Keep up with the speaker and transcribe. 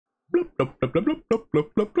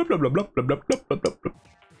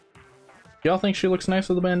Y'all think she looks nice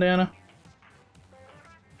with a bandana?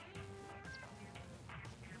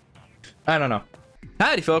 I don't know.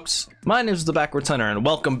 Howdy folks, my name is the Backwards Hunter and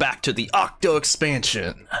welcome back to the Octo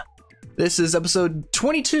expansion. This is episode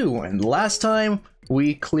 22 and last time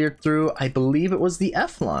we cleared through, I believe it was the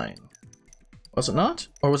F line. Was it not?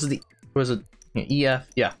 Or was it EF?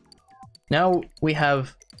 Yeah. Now we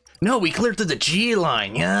have... No, we cleared through the G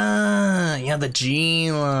line. Yeah, the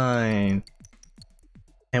G line.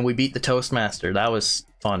 And we beat the Toastmaster. That was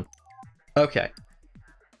fun. Okay.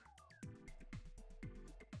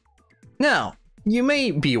 Now, you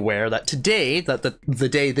may be aware that today, that the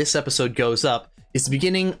day this episode goes up, is the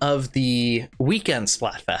beginning of the weekend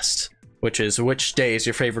Splatfest, which is which day is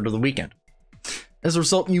your favorite of the weekend. As a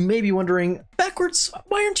result, you may be wondering, Backwards,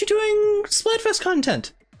 why aren't you doing Splatfest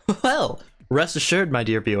content? Well, rest assured, my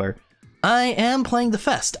dear viewer, I am playing the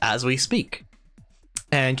fest as we speak,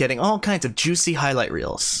 and getting all kinds of juicy highlight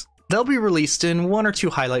reels. They'll be released in 1 or 2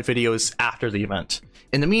 highlight videos after the event.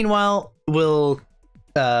 In the meanwhile, we'll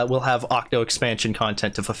have Octo expansion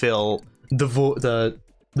content to fulfill the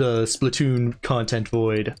Splatoon content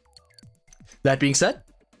void. That being said,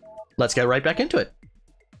 let's get right back into it.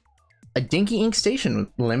 A Dinky Ink station with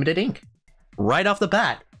limited ink. Right off the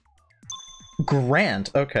bat.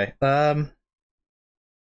 Grand. Okay. Let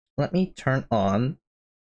me turn on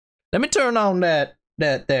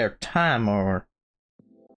that there timer.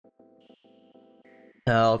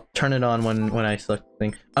 I'll turn it on when I select the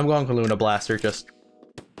thing. I'm going for Luna Blaster, just...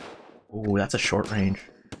 Ooh, that's a short range.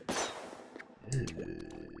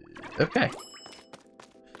 Okay.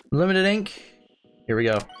 Limited ink. Here we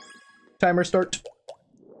go. Timer start.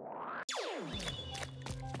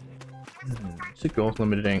 Should go with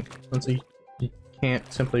limited ink. Let's see. You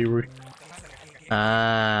can't simply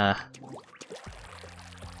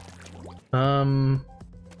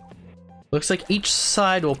looks like each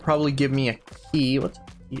side will probably give me a key. What's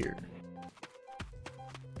here?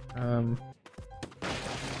 I'm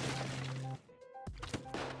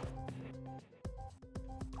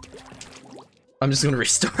just gonna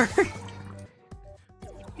restart.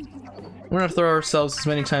 We're gonna throw ourselves as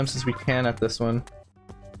many times as we can at this one.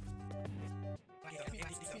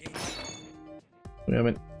 We have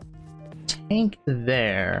a tank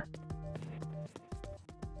there.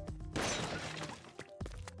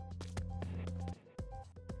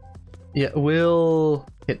 Yeah, we'll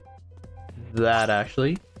hit that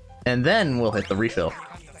actually. And then we'll hit the refill.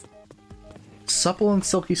 Supple and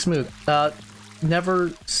silky smooth.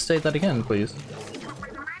 Never say that again, please.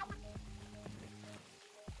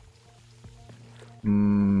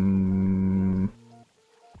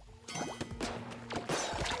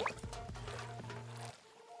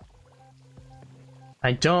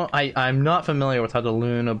 I'm not familiar with how the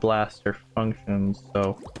Luna Blaster functions,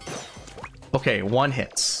 so... Okay, 1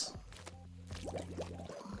 hits.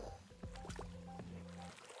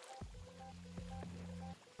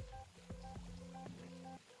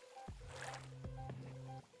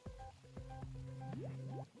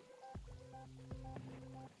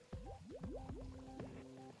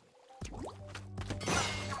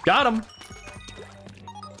 Got him!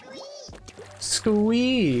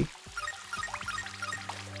 Squee!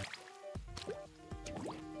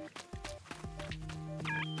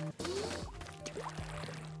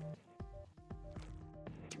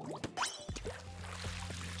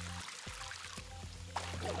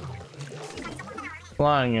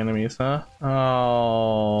 Flying enemies, huh?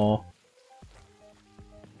 Oh.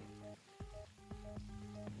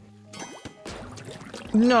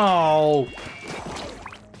 No!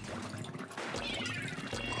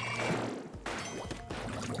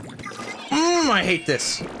 I hate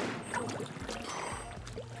this.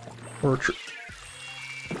 We're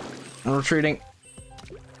retreating.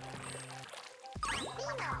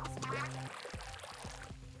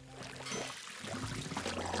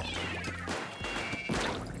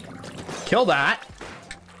 Kill that.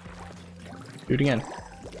 Do it again.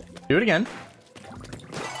 Do it again.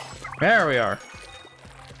 There we are.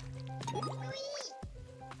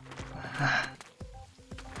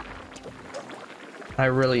 I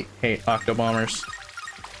really hate Octo Bombers.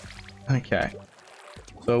 Okay.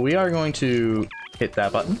 So we are going to hit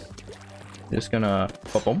that button. Just gonna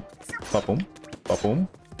ba-boom, ba-boom, ba-boom,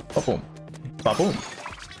 ba-boom, ba-boom.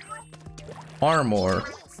 Armor.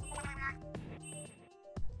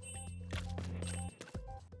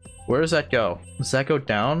 Where does that go? Does that go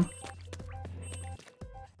down?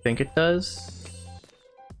 I think it does.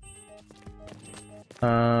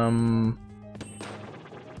 No,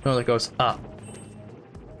 that goes up.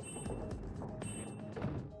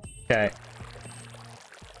 Okay.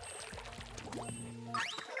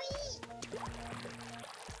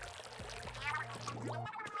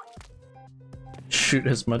 shoot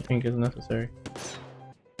as much ink as necessary.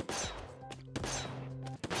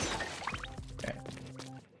 Okay.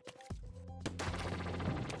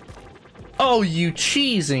 Oh, you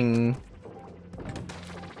cheesing!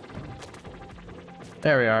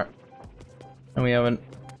 There we are. And we have an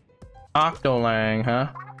Octolang, huh?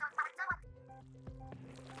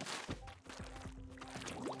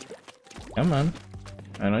 Come on.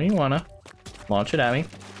 I know you wanna. Launch it at me.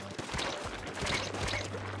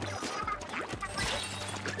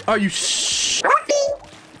 Are you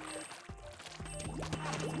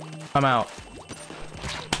I'm out.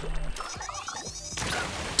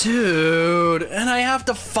 Dude, and I have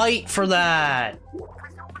to fight for that.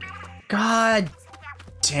 God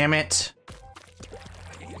damn it.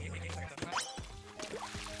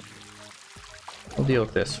 We'll deal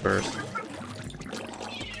with this first.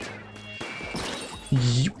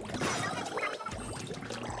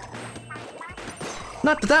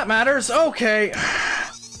 Not that that matters. Okay.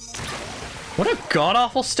 What a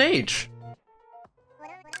god-awful stage.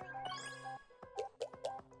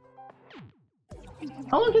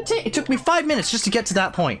 How long did it take? It took me 5 minutes just to get to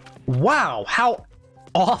that point. Wow, how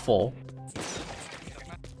awful.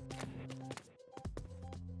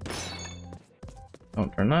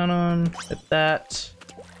 Don't turn that on. Hit that.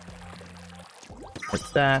 Hit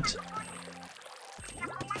that.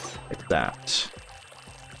 Hit that.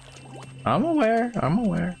 I'm aware. I'm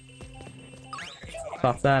aware.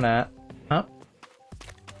 Stop that at. Up.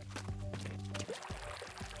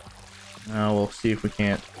 Now we'll see if we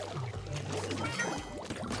can't.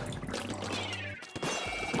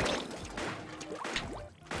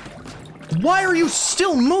 Why are you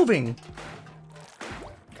still moving?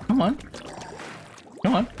 Come on.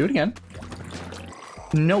 Come on, do it again.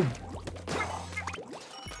 No.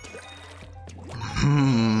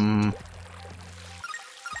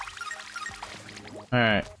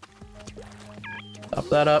 Alright. Stop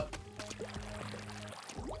that up.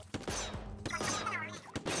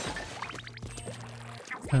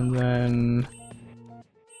 And then...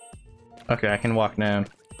 Okay, I can walk down.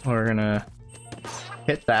 We're gonna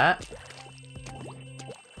hit that.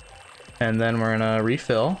 And then we're gonna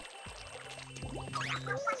refill.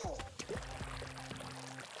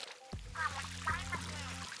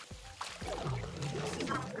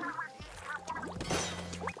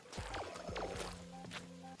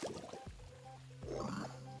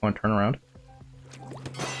 Want to turn around?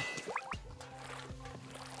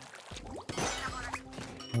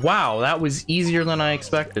 Wow, that was easier than I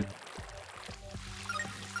expected.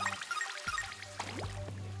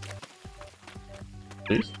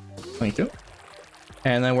 Please. Thank you.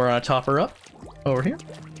 And then we're gonna top her up over here.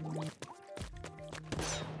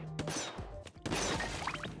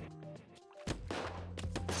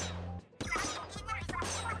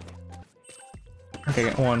 Okay,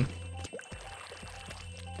 get one.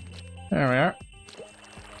 There we are.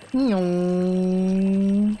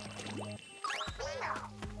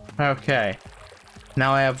 Okay.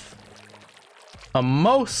 Now I have a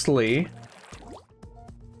mostly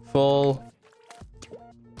full...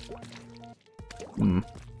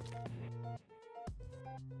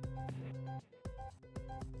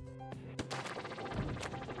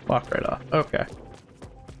 Walk right off. Okay.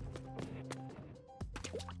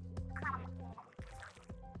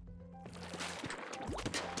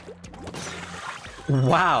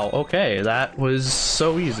 Wow, okay, that was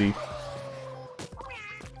so easy.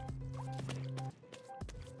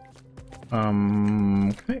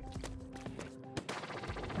 Okay.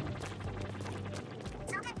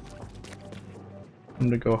 I'm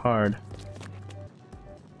gonna go hard.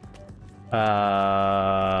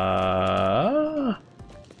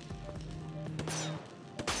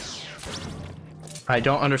 I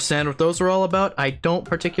don't understand what those were all about. I don't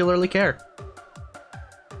particularly care.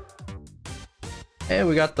 Hey,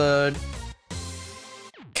 we got the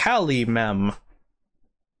Cali mem.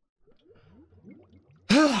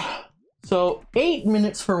 So 8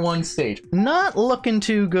 minutes for one stage. Not looking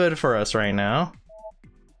too good for us right now.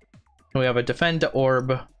 We have a defend to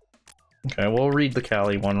orb. Okay, we'll read the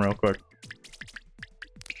Cali one real quick.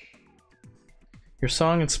 Your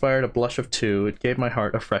song inspired a blush of two. It gave my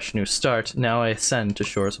heart a fresh new start. Now I ascend to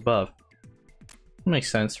shores above.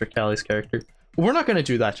 Makes sense for Cali's character. We're not gonna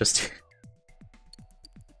do that just.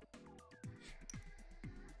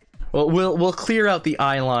 Well, we'll clear out the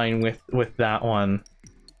eye line with that one.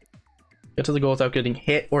 Get to the goal without getting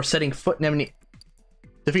hit or setting foot in enemy.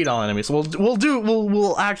 Defeat all enemies.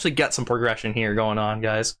 We'll actually get some progression here going on,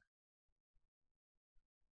 guys.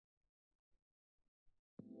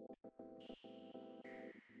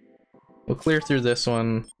 We'll clear through this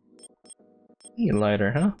one. Need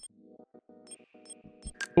lighter, huh?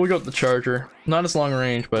 We'll go with the charger. Not as long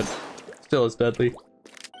range, but still as deadly.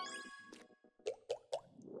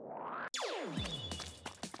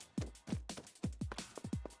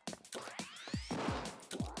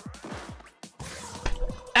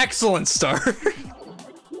 Excellent start.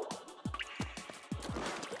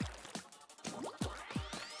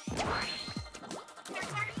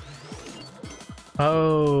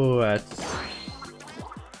 Oh, that's...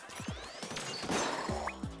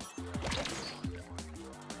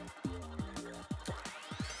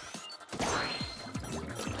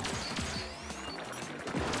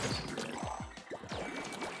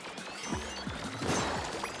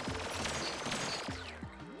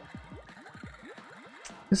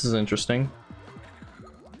 This is interesting.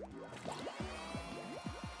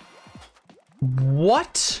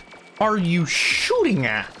 What are you shooting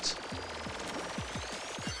at?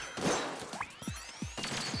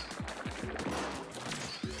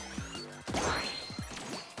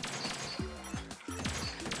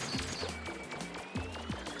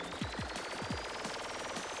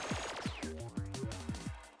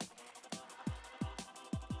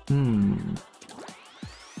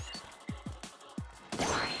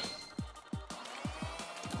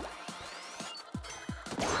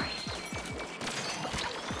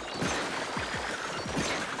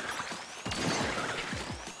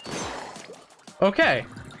 Okay.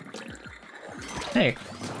 Hey.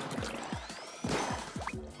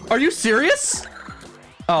 Are you serious?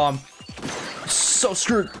 Oh, I'm so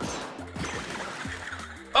screwed.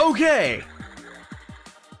 Okay.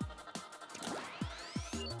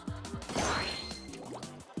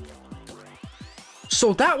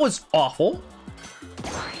 So that was awful.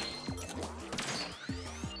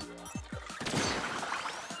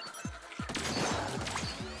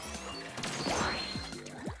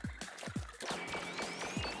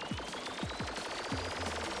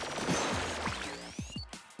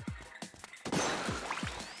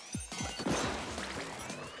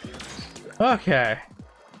 Okay.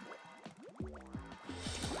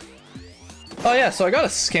 Oh yeah, so I got a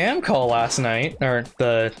scam call last night, or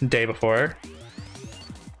the day before.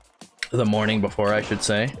 The morning before, I should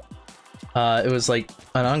say. It was like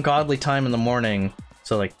an ungodly time in the morning,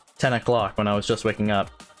 so like 10 o'clock when I was just waking up.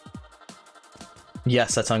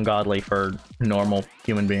 Yes, that's ungodly for normal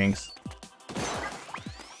human beings.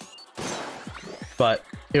 But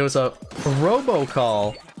it was a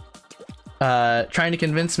robocall trying to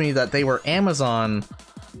convince me that they were Amazon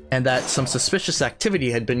and that some suspicious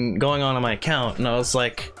activity had been going on my account, and I was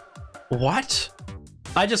like, what?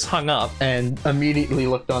 I just hung up and immediately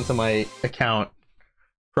looked onto my account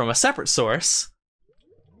from a separate source,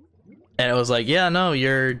 and it was like, yeah, no,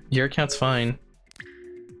 your account's fine.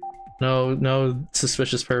 No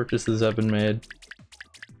suspicious purchases have been made.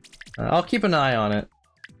 I'll keep an eye on it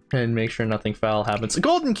and make sure nothing foul happens. A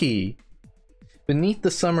golden key! Beneath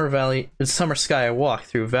the summer sky, I walk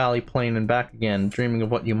through valley, plain, and back again, dreaming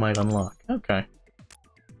of what you might unlock. Okay.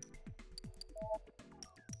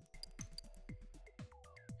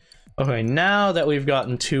 Okay, now that we've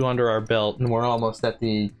gotten 2 under our belt, and we're almost at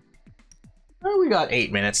the... Oh, we got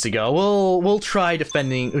 8 minutes to go. We'll try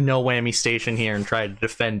defending No Whammy Station here and try to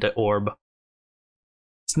defend the orb.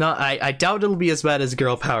 It's not... I doubt it'll be as bad as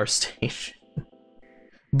Girl Power Station.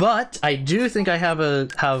 But I do think I have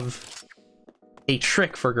a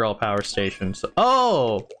trick for Girl Power Station. So,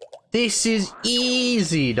 oh, this is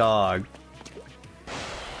easy, dog.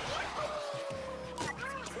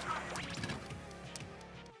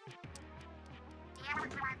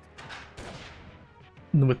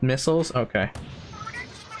 With missiles? Okay.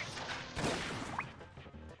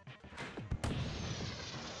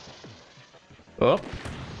 Oh.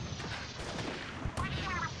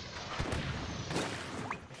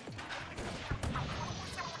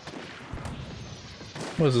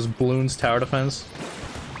 What is this, Bloons tower defense?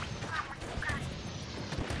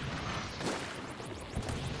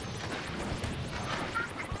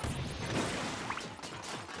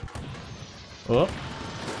 Oh.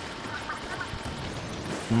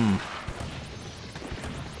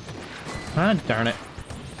 Ah, darn it.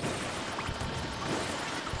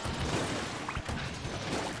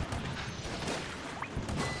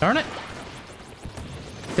 Darn it.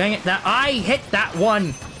 Dang it, that I hit that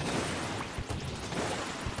one.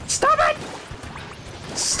 Stop it!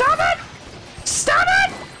 Stop it! Stop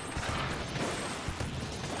it!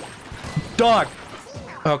 Dog.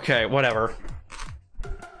 Okay, whatever.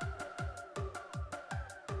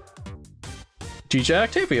 GJ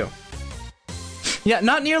Octavio. Yeah,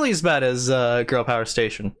 not nearly as bad as Girl Power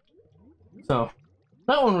Station. So,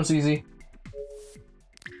 that one was easy.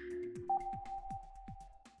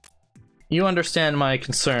 You understand my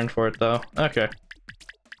concern for it, though. Okay.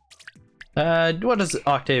 What does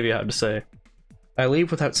Octavia have to say? I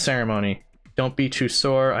leave without ceremony. Don't be too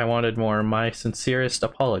sore. I wanted more. My sincerest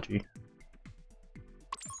apology.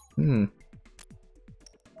 My,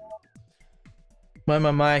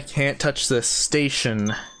 I can't touch this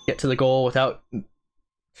station. Get to the goal without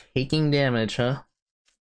taking damage, huh?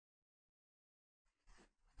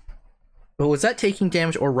 But was that taking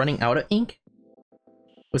damage or running out of ink?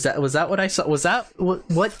 Was that what I saw? Was that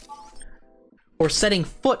what? Or setting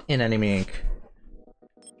foot in enemy ink?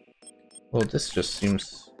 Well, this just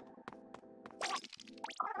seems...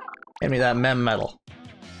 Hand me that mem medal.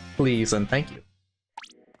 Please and thank you.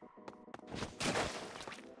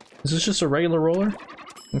 Is this just a regular roller?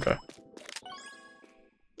 Okay.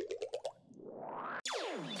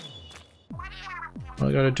 All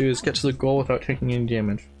I gotta do is get to the goal without taking any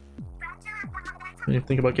damage. When you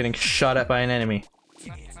think about getting shot at by an enemy,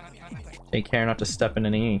 take care not to step in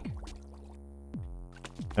any ink.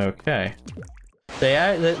 Okay.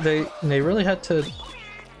 They really had to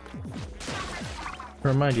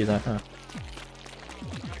remind you that, huh?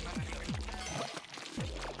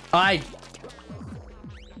 I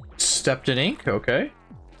stepped in ink, okay.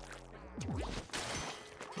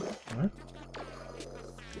 What?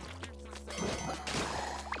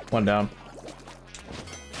 One down.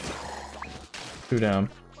 Two down.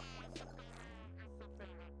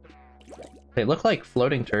 They look like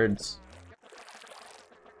floating turds.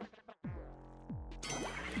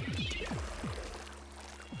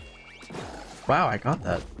 Wow, I got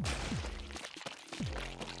that.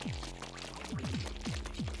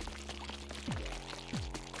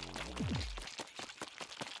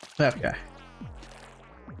 Okay.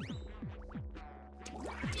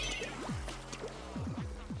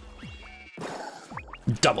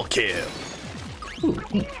 Double kill. Ooh,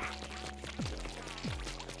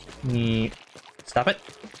 Stop it.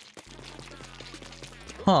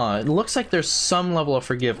 Huh, it looks like there's some level of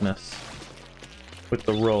forgiveness with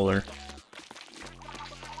the roller.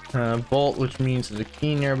 Bolt, which means there's a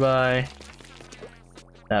key nearby.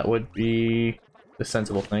 That would be the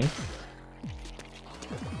sensible thing.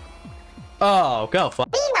 Oh, go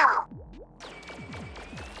fuck.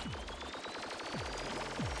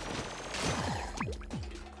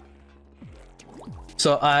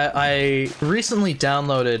 So I recently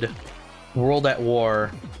downloaded World at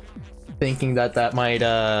War, thinking that might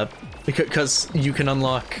because you can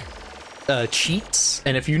unlock cheats,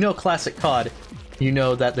 and if you know classic COD, you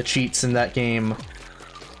know that the cheats in that game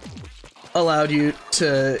allowed you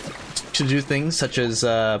to do things such as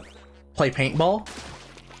play paintball,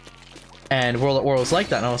 and World at War was like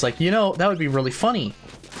that, and I was like, you know, that would be really funny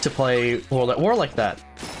to play World at War like that.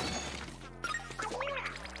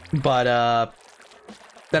 But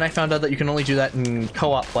then I found out that you can only do that in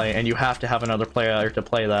co-op play, and you have to have another player to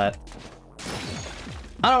play that.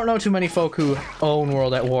 I don't know too many folk who own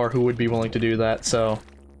World at War who would be willing to do that, so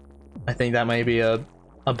I think that may be a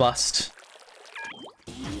bust.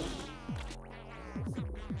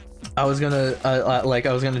 I was gonna I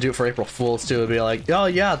was gonna do it for April Fools too. It'd be like, oh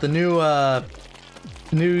yeah, the new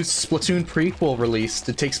Splatoon prequel released.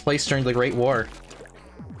 It takes place during the Great War.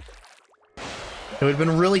 It would have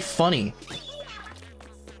been really funny,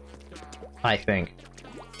 I think.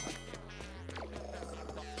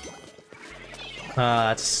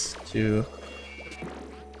 That's too...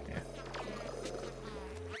 Yeah.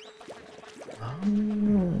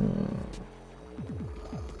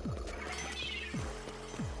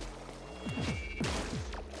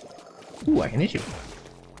 Ooh, I can hit you.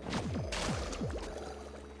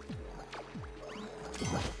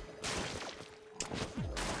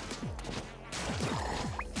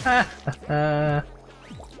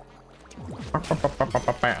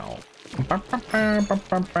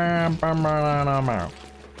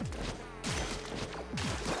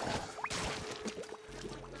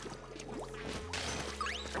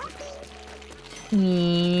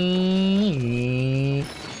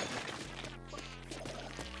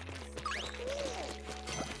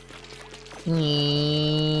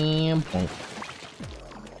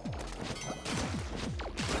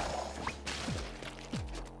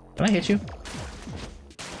 Can I hit you?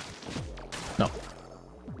 No.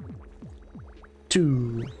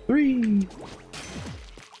 2, 3.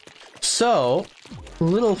 So,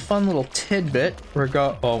 fun little tidbit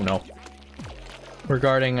oh no.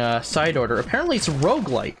 Regarding side order. Apparently it's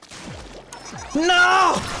roguelike.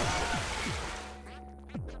 No!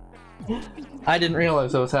 I didn't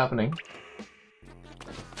realize that was happening.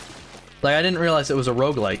 Like, I didn't realize it was a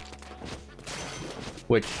roguelike.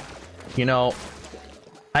 Which, you know,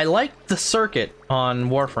 I like the circuit on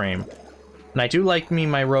Warframe. And I do like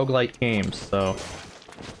my roguelike games, so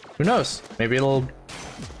who knows? Maybe it'll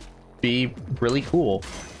be really cool.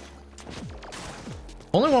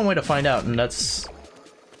 Only one way to find out, and that's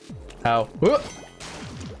how.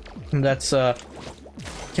 And that's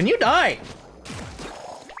can you die?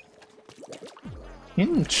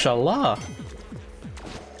 Inshallah.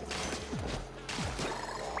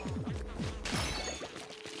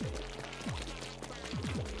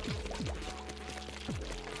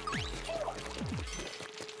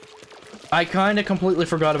 I kind of completely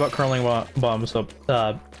forgot about curling bombs up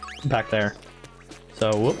back there.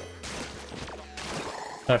 So, whoop.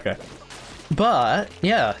 Okay. But,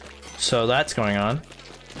 yeah. So that's going on.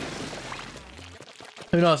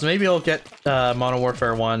 Who knows? Maybe I'll get Modern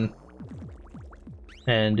Warfare 1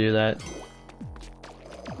 and do that.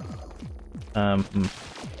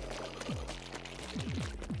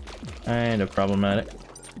 Kind of problematic.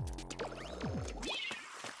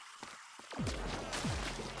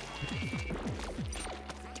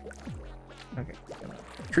 Okay,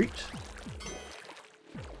 retreat.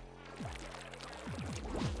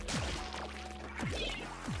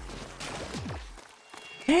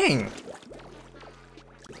 Dang!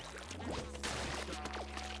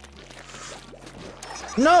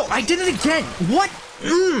 No, I did it again! What?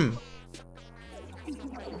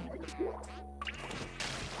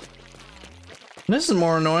 This is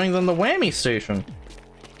more annoying than the whammy station.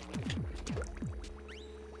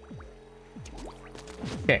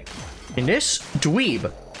 Okay, in this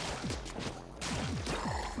dweeb.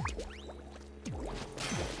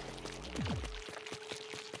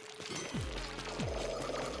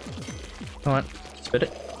 Come on, spit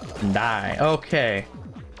it and die. Okay.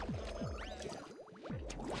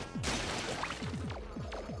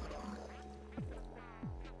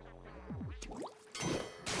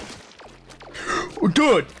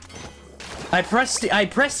 Dude!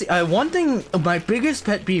 One thing, my biggest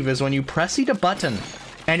pet peeve is when you press the button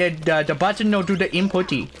and the button no do the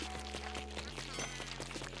inputty.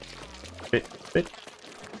 Bit.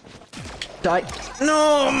 Die.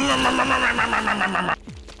 No!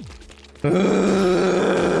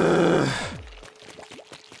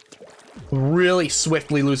 Really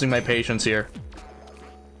swiftly losing my patience here.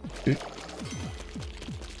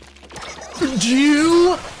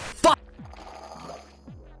 You fuck.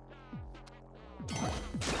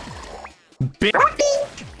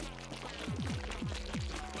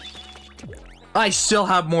 I still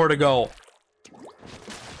have more to go.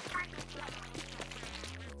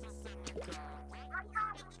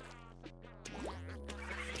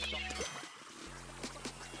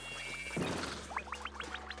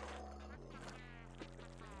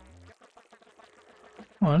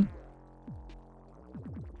 Come on.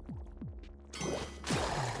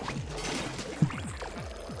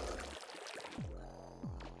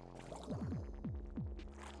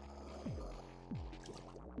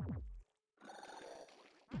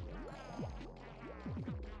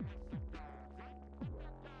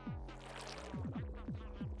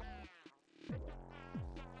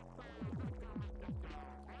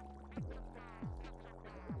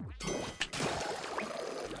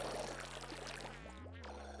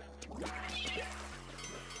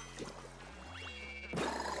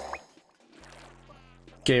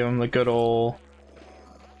 Gave him the good old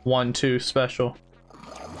 1-2 special,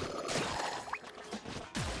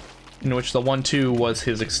 in which the 1-2 was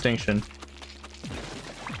his extinction.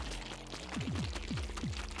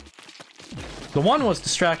 The 1 was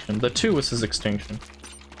distraction, the 2 was his extinction.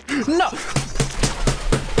 No!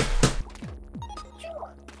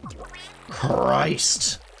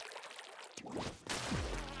 Christ.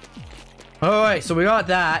 Alright, so we got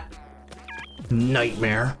that.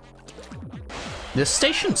 Nightmare. This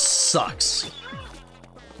station sucks.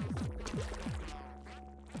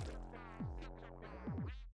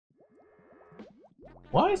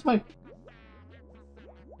 Why is my...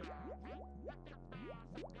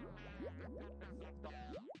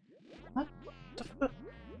 What the fuck?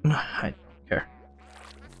 I don't care.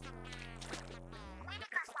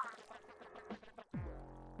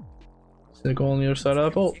 Is it go on the other side of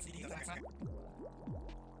the boat?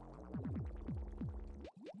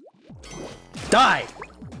 Die!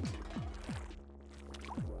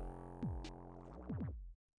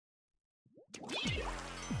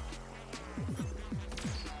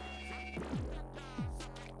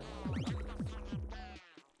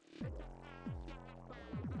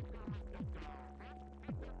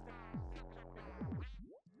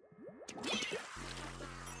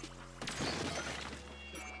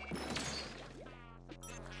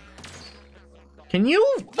 Can you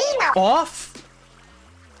off?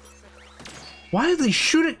 Why do they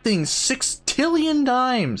shoot at things 6 tillion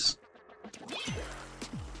times?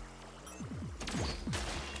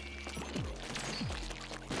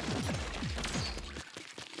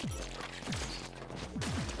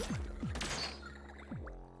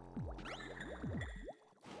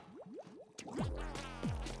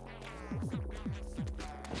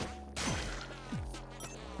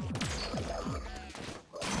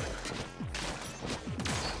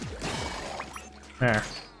 There.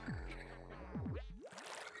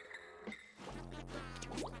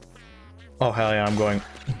 Oh, hell yeah, I'm going.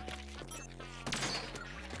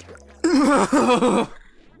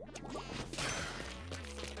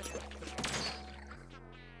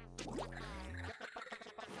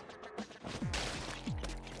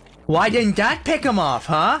 Why didn't that pick him off,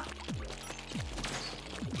 huh?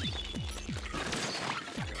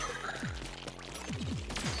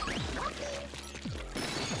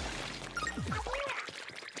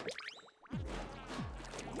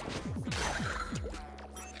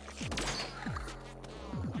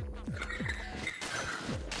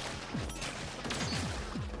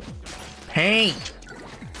 Paint!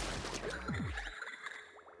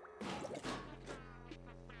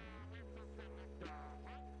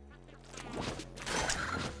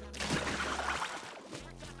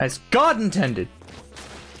 As God intended.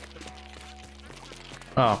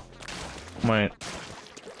 Oh. Wait.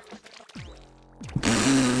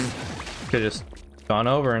 Could've just gone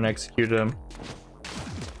over and executed him.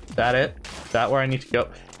 Is that it? Is that where I need to go?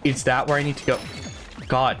 Is that where I need to go?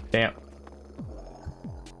 God damn.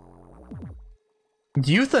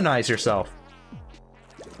 Euthanize yourself.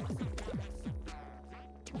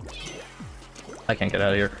 I can't get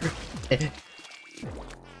out of here.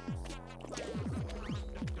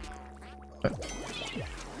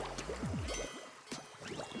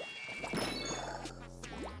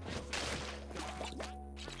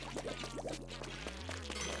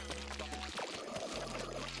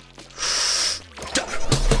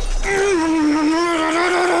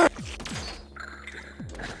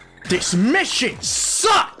 This mission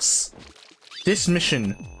sucks! This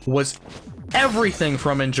mission was everything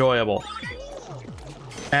from enjoyable.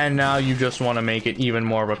 And now you just want to make it even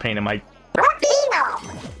more of a pain in my...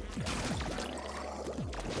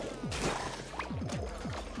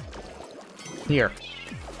 Here.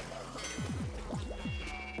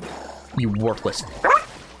 You worthless.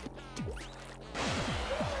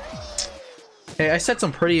 Hey, I said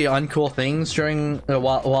some pretty uncool things during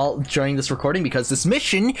while during this recording because this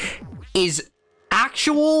mission is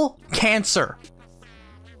actual cancer.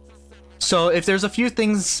 So if there's a few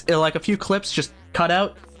things, like a few clips, just cut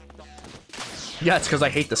out. Yeah, it's because I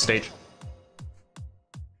hate this stage.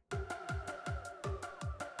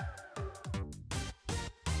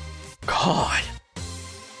 God.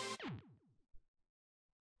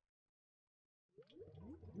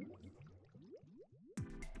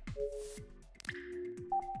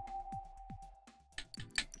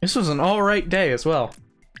 This was an alright day as well.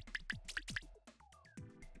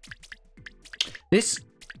 This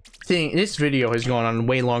video has gone on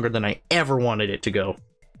way longer than I ever wanted it to go.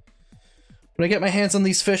 When I get my hands on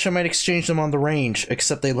these fish, I might exchange them on the range,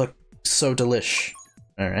 except they look so delish.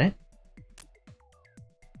 Alright.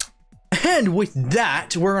 And with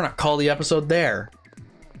that, we're gonna call the episode there.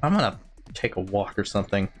 I'm gonna take a walk or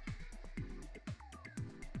something.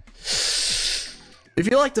 If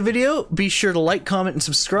you liked the video, be sure to like, comment, and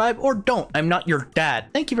subscribe, or don't. I'm not your dad.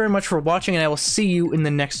 Thank you very much for watching, and I will see you in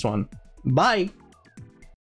the next one. Bye!